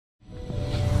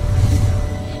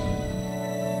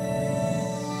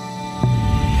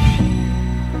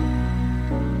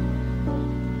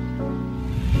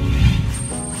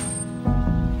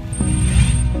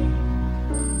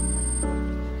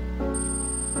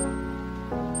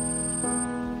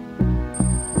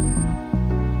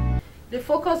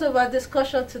focus of our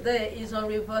discussion today is on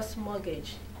reverse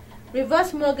mortgage.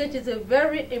 Reverse mortgage is a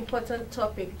very important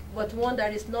topic, but one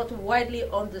that is not widely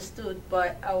understood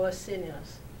by our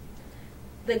seniors.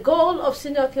 The goal of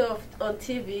Senior Care on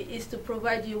TV is to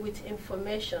provide you with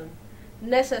information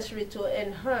necessary to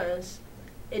enhance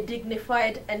a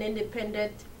dignified and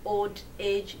independent old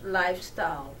age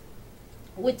lifestyle.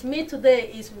 With me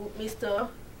today is Mr.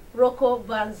 Rocco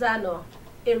Vanzano,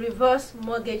 a reverse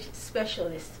mortgage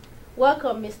specialist.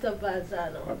 Welcome, Mr.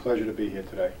 Vanzano. My pleasure to be here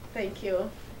today. Thank you.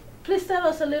 Please tell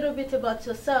us a little bit about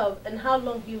yourself and how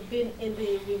long you've been in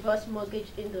the reverse mortgage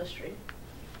industry.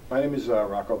 My name is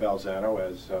Rocco Balzano,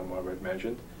 as Margaret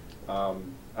mentioned.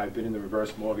 I've been in the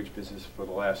reverse mortgage business for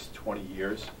the last 20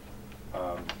 years.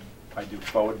 I do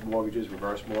forward mortgages,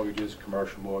 reverse mortgages,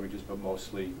 commercial mortgages, but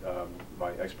mostly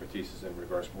my expertise is in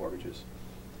reverse mortgages.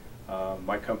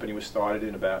 My company was started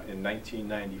in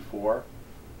 1994,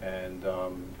 and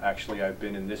actually I've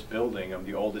been in this building. I'm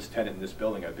the oldest tenant in this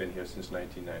building. I've been here since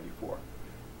 1994.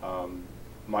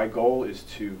 My goal is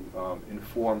to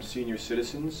inform senior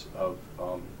citizens of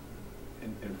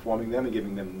informing them and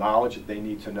giving them knowledge that they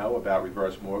need to know about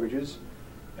reverse mortgages.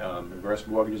 Reverse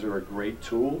mortgages are a great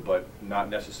tool, but not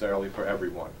necessarily for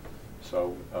everyone.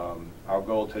 So our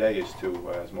goal today is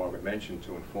to, as Margaret mentioned,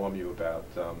 to inform you about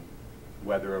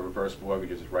whether a reverse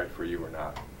mortgage is right for you or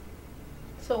not.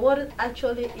 So what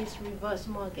actually is reverse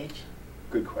mortgage?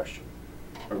 Good question.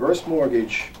 Reverse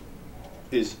mortgage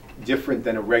is different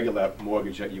than a regular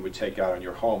mortgage that you would take out on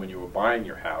your home when you were buying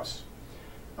your house,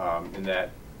 in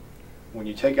that when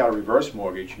you take out a reverse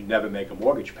mortgage, you never make a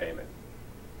mortgage payment.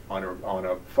 On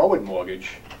a forward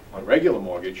mortgage, on a regular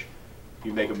mortgage,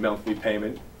 you make a monthly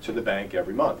payment to the bank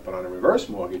every month. But on a reverse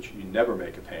mortgage, you never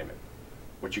make a payment.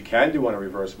 What you can do on a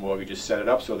reverse mortgage is set it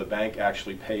up so the bank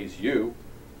actually pays you,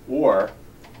 or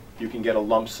you can get a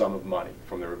lump sum of money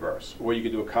from the reverse. Or you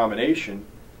can do a combination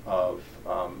of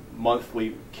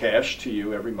monthly cash to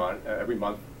you every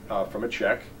month from a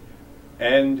check,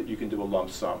 and you can do a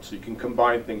lump sum. So you can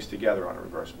combine things together on a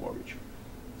reverse mortgage.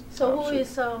 So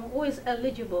who is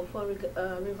eligible for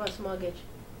reverse mortgage?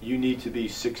 You need to be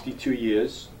 62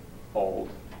 years old,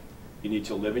 you need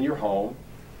to live in your home,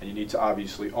 and you need to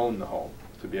obviously own the home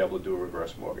to be able to do a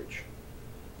reverse mortgage.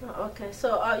 Oh, okay,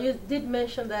 so you did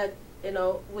mention that, you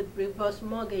know, with reverse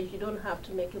mortgage you don't have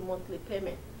to make a monthly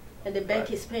payment, and the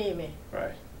bank is paying me.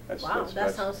 Right. Wow,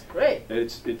 that sounds great.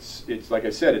 It's like I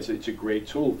said, it's a great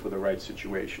tool for the right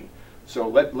situation. So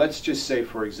let's just say,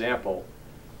 for example,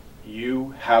 you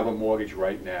have a mortgage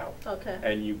right now, okay,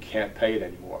 and you can't pay it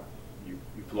anymore.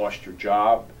 You've lost your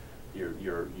job,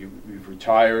 you've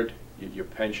retired, your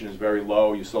pension is very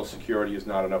low, your Social Security is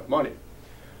not enough money.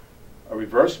 A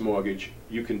reverse mortgage,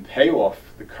 you can pay off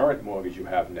the current mortgage you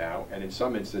have now, and in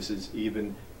some instances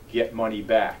even get money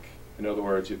back. In other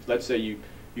words, if let's say you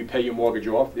pay your mortgage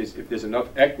off, if there's enough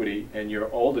equity and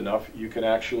you're old enough, you can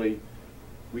actually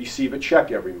receive a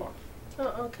check every month.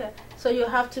 Oh, okay. So you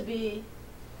have to be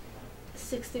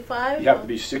 65? You have to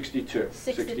be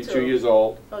 62 years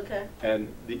old. Okay. And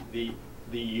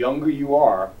the younger you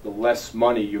are, the less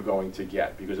money you're going to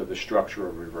get because of the structure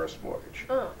of reverse mortgage.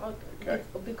 Oh, okay.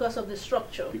 Because of the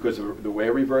structure. Because of the way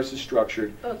reverse is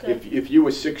structured. Okay. If you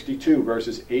were 62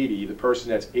 versus 80, the person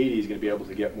that's 80 is going to be able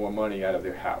to get more money out of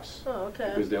their house. Oh,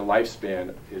 okay. Because their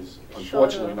lifespan is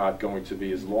unfortunately not going to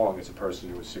be as long as a person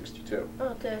who is 62.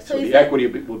 Okay. So the equity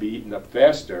will be eaten up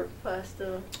faster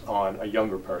on a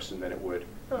younger person than it would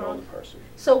an older person.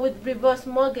 So with reverse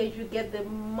mortgage, you get the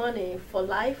money for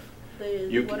life?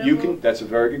 You can. That's a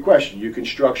very good question. You can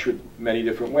structure it many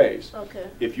different ways. Okay.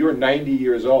 If you're 90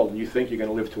 years old and you think you're going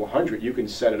to live to 100, you can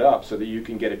set it up so that you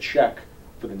can get a check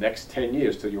for the next 10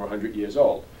 years till you're 100 years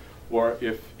old. Or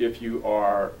if you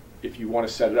want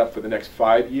to set it up for the next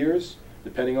 5 years,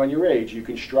 depending on your age, you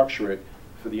can structure it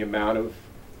for the amount of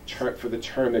for the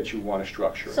term that you want to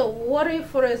structure. So what if,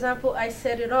 for example, I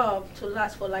set it up to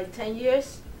last for like 10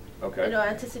 years? Okay. You know,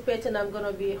 anticipating I'm going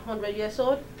to be 100 years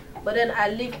old. But then I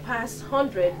live past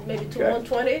 100, maybe to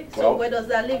 120. So well, where does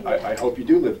that leave me? I hope you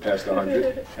do live past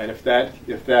 100. And if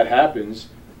that happens,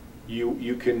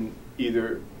 you can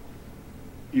redo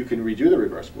the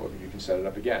reverse mortgage. You can set it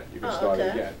up again. You can start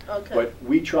it again. Okay. But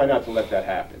we try not to let that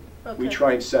happen. Okay. We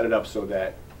try and set it up so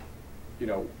that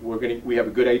we have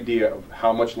a good idea of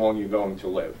how much longer you're going to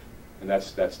live, and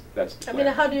that's the plan. I mean,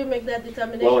 how do you make that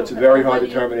determination? Well, it's a very hard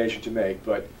determination to make,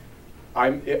 but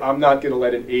I'm not going to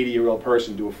let an 80-year-old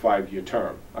person do a 5-year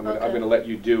term. I'm going to let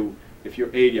you do. If you're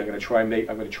 80, I'm going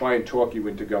to try and talk you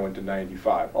into going to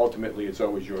 95. Ultimately, it's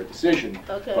always your decision.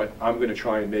 Okay. But I'm going to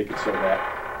try and make it so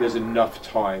that there's enough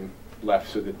time left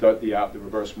so that the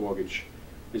reverse mortgage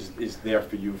is there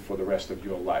for you for the rest of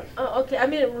your life. Oh, okay. I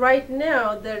mean, right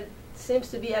now there seems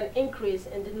to be an increase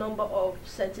in the number of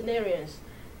centenarians.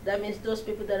 That means those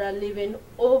people that are living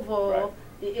over Right.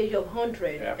 the age of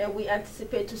 100, Yeah. and we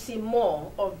anticipate to see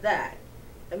more of that.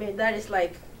 I mean, that is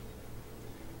like,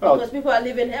 Well, because people are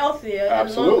living healthier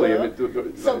absolutely. and I longer.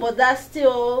 mean, So, but that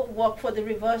still work for the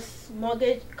reverse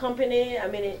mortgage company? I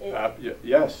mean,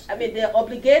 yes. I mean, they're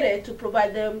obligated to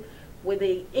provide them with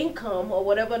the income or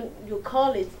whatever you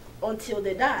call it until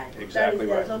they die. Exactly that is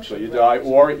the right. assumption, So you right? die,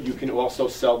 or you can also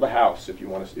sell the house if you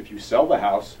want to. If you sell the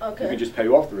house, Okay. you can just pay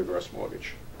off the reverse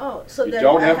mortgage. Oh, so You then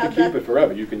don't I have to keep that- it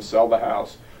forever. You can sell the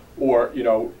house, or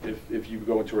if you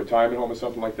go into a retirement home or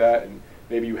something like that, and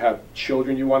maybe you have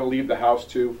children you want to leave the house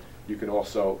to, you can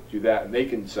also do that, and they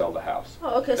can sell the house.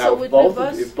 Oh, okay. Now, So if with both,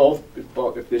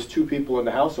 reverse, if there's two people in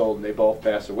the household and they both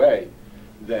pass away,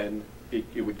 then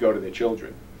it would go to their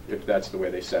children if that's the way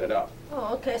they set it up.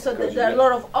 oh, okay. So Because there are a you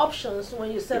lot of options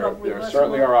when you set up There reverse.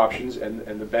 certainly are mortgage. options,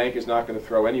 and the bank is not going to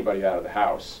throw anybody out of the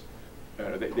house.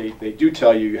 They do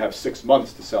tell you have 6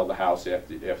 months to sell the house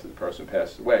after the person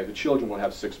passes away. The children will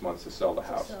have 6 months to sell the To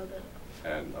house, sell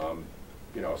them.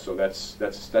 and so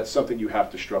that's something you have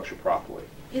to structure properly.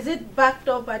 Is it backed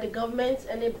up by the government?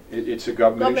 And It's a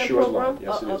government-insured loan. program?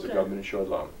 Yes, Oh, it is a okay. government-insured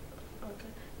loan. Okay.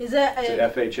 Is there It's an a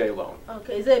FHA loan.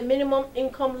 okay? Is there a minimum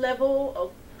income level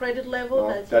or credit level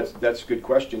Well, that that's a good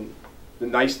question. The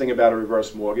nice thing about a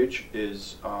reverse mortgage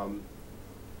is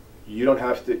you don't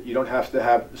have to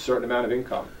have a certain amount of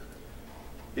income.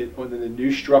 Under the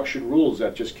new structured rules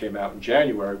that just came out in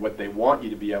January, what they want you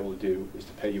to be able to do is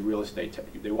to pay your real estate tax.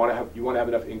 You want to have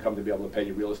enough income to be able to pay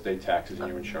your real estate taxes and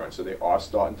your insurance. So they are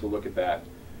starting to look at that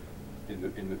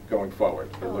going forward.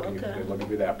 They're Oh, looking okay. they're looking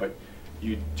for that, but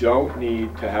you don't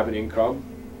need to have an income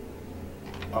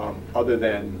other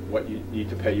than what you need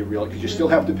to pay your because you still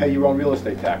have to pay your own real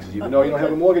estate taxes. Even though you don't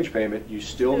have a mortgage payment, you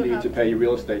still Still need have to to. pay your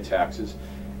real estate taxes,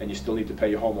 and you still need to pay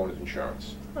your homeowner's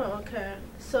insurance. Oh, okay.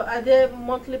 So are there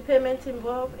monthly payments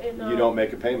involved in? You don't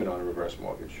make a payment on a reverse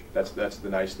mortgage. That's the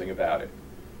nice thing about it.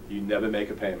 You never make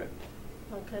a payment.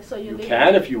 Okay, so You leave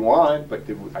can it- if you want, but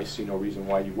I see no reason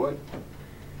why you would.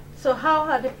 So how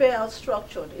are the payouts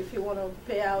structured if you want to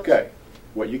pay out? Okay,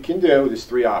 what you can do, there's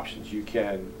three options. You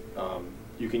can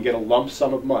get a lump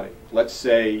sum of money. Let's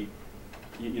say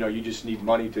you just need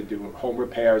money to do home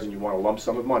repairs and you want a lump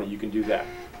sum of money, you can do that.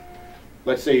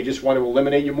 Let's say you just want to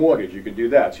eliminate your mortgage, you can do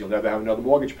that, so you'll never have another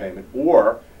mortgage payment.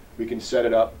 Or we can set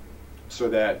it up so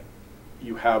that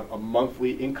you have a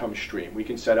monthly income stream. We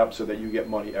can set up so that you get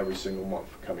money every single month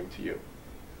coming to you.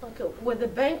 Okay. Will the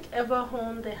bank ever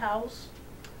own the house?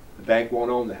 The bank won't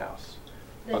own the house.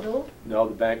 They do? No,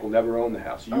 the bank will never own the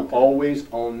house. You Okay. always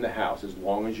own the house as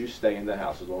long as you stay in the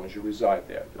house, as long as you reside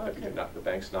there. Okay. The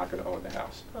bank's not going to own the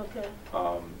house. Okay.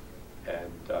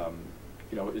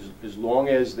 As long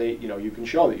as you can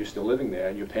show that you're still living there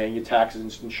and you're paying your taxes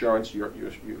and insurance, you're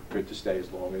good to stay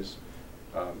as long as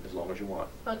you want.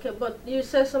 Okay, but you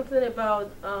said something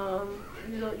about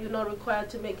you're not required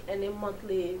to make any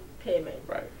monthly payment.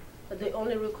 Right. The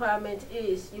only requirement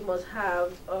is you must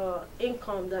have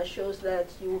income that shows that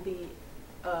you'll be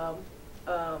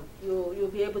you'll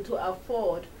be able to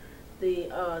afford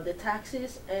the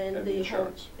taxes and And the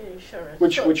insurance. home insurance.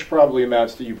 Which probably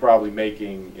amounts to you probably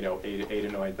making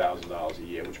 $8,000 or $9,000 a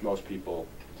year, which most people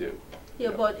do. Yeah,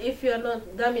 but if you're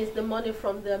not, that means the money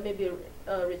from the maybe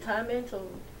retirement or.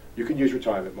 You can use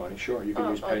retirement money, sure. You can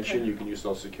Oh, use pension, okay. you can use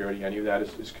Social Security. Any of that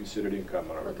is considered income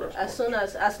on a reverse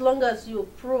mortgage. As long as you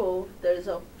prove there is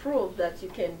a proof that you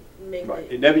can make Right.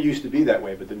 the. It never used to be that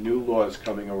way, but the new laws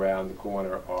coming around the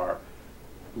corner are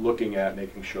looking at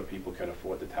making sure people can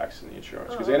afford the tax and the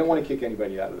insurance, because they don't want to kick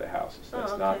anybody out of their houses.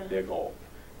 That's okay. not their goal.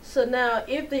 So now,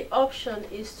 if the option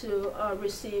is to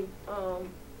receive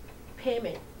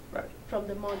payment Right. from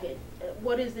the mortgage,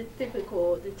 what is the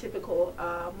typical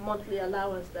monthly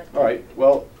allowance that? All right.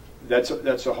 Well, that's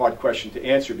a hard question to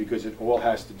answer because it all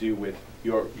has to do with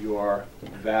your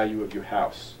value of your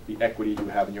house, the equity you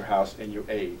have in your house, and your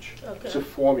age. Okay. It's a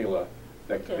formula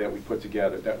that Okay. we put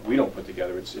together, that we don't put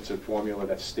together. It's a formula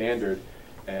that's standard.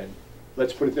 And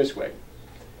let's put it this way: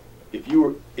 if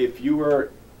you were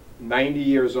 90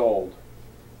 years old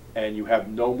and you have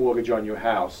no mortgage on your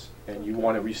house and you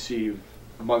want to receive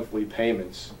monthly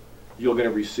payments, you're going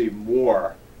to receive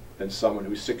more than someone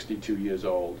who's 62 years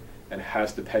old and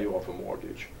has to pay off a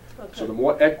mortgage. Okay. So the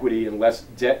more equity and less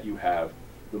debt you have,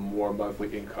 the more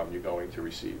monthly income you're going to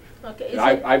receive. Okay. And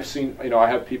I've seen, I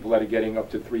have people that are getting up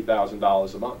to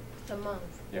 $3,000 a month. a month?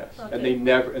 Yes, Okay.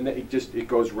 and it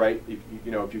goes right. If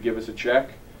you give us a check,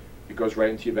 It goes right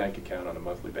into your bank account on a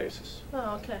monthly basis.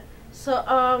 Oh, okay. So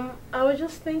I was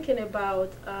just thinking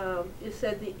about, you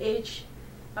said the age,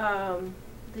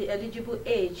 the eligible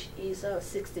age is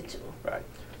 62. Right.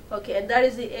 Okay, and that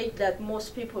is the age that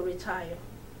most people retire.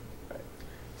 Right.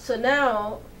 So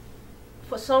now,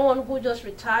 for someone who just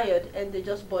retired and they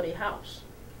just bought a house,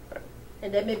 Right.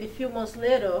 and then maybe a few months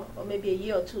later, or maybe a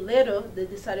year or two later, they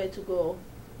decided to go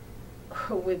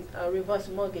with a reverse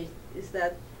mortgage. Is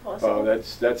that possible?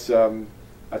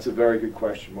 That's a very good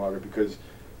question, Margaret, because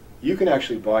you can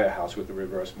actually buy a house with a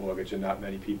reverse mortgage, and not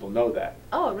many people know that.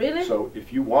 Oh, really? So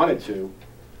if you wanted to,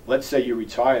 let's say you're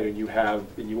retired and you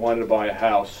wanted to buy a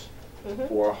house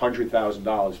for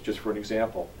 $100,000, just for an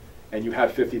example, and you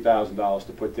have $50,000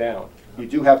 to put down. You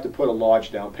do have to put a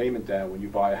large down payment down when you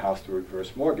buy a house through a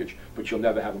reverse mortgage, but you'll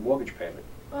never have a mortgage payment.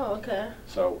 Oh, okay.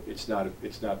 So it's not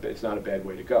a bad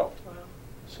way to go. Wow.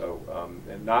 So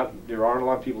there aren't a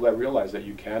lot of people that realize that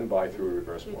you can buy through a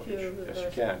reverse If mortgage. you Yes, you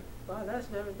reverse. can. Wow,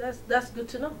 that's good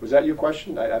to know. Was that your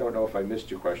question? I don't know if I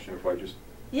missed your question. If I just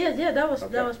Yes, yeah, that was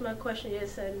Okay. my question.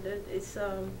 Yes, and it's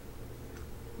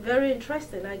very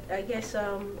interesting. I guess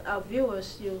our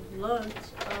viewers, you've learned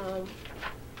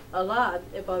a lot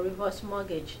about reverse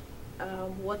mortgage,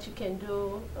 what you can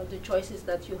do, the choices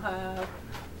that you have,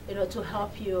 to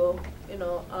help you,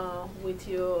 with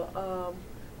your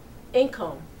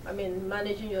income. I mean,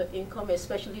 managing your income,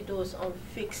 especially those on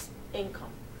fixed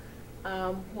income.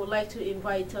 Would like to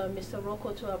invite Mr.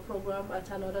 Rocco to our program at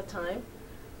another time.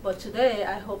 But today,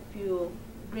 I hope you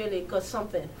really got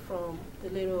something from the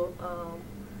little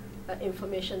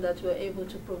information that we're able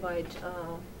to provide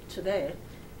today.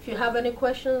 If you have any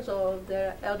questions or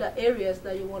there are other areas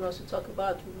that you want us to talk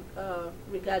about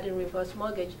regarding reverse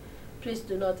mortgage, please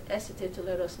do not hesitate to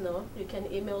let us know. You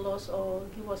can email us or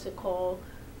give us a call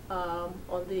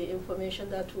on the information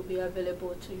that will be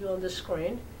available to you on the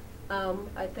screen.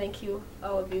 I thank you,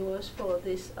 our viewers, for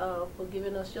this, for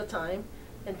giving us your time.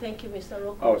 And thank you, Mr.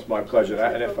 Rocco. Oh, it's my pleasure.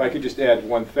 And if I could just add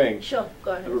one thing. Sure,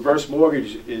 go ahead. The reverse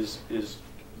mortgage is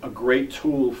a great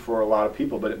tool for a lot of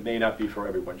people, but it may not be for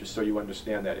everyone, just so you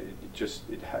understand that.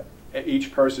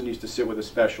 Each person needs to sit with a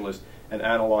specialist and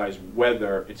analyze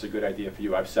whether it's a good idea for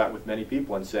you. I've sat with many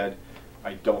people and said,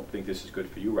 I don't think this is good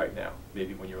for you right now.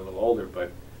 Maybe when you're a little older,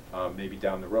 but maybe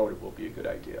down the road it will be a good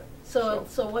idea. So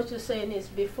what you're saying is,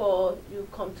 before you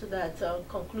come to that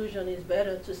conclusion, it's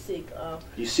better to seek.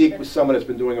 You seek with someone that's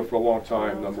been doing it for a long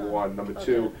time, number one. Number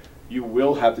two, you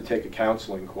will have to take a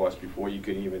counseling course before you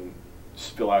can even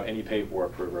fill out any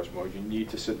paperwork for reverse mortgage. You need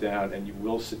to sit down, and you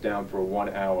will sit down for a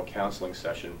 1-hour counseling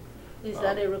session. Is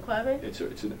that a requirement?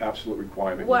 It's an absolute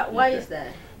requirement. Why is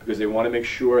that? Because they want to make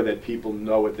sure that people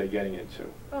know what they're getting into.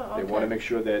 Oh, okay. They want to make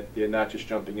sure that they're not just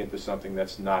jumping into something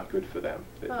that's not good for them.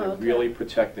 They're okay. really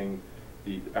protecting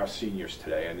our seniors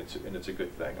today, and it's a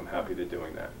good thing. I'm happy they're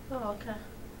doing that. Oh, okay.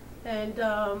 And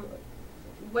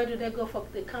where do they go for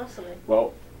the counseling?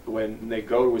 Well, when they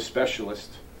go to a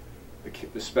specialist,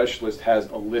 the specialist has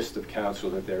a list of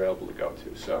counselors that they're able to go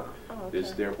to. So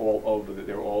they're all over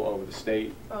the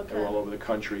state. Okay. They're all over the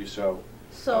country. So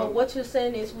what you're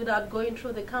saying is, without going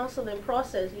through the counseling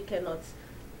process, you cannot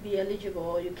be eligible,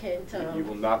 or you can't. You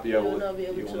will not be able.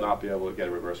 You will not be able to get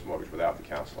a reverse mortgage without the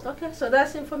counseling. Okay, so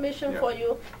that's information Yeah. for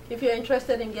you. If you're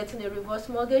interested in getting a reverse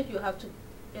mortgage, you have to,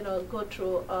 go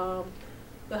through.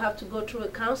 You have to go through a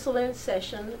counseling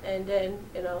session, and then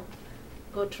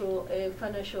go through a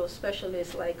financial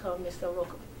specialist like Mr.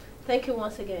 Rocco. Thank you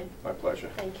once again. My pleasure.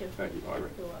 Thank you. Thank you,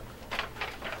 Margaret. You're welcome.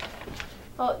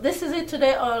 This is it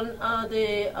today on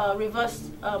the reverse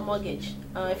mortgage.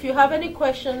 If you have any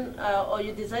question or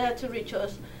you desire to reach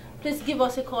us, please give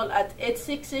us a call at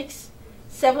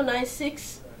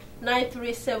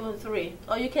 866-796-9373,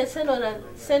 or you can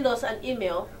send us an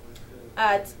email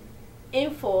at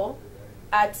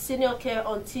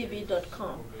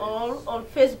info@seniorcareontv.com, or on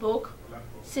Facebook,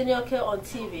 Senior Care on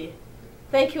TV.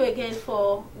 Thank you again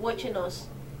for watching us,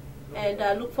 and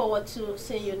I look forward to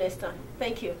seeing you next time.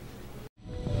 Thank you.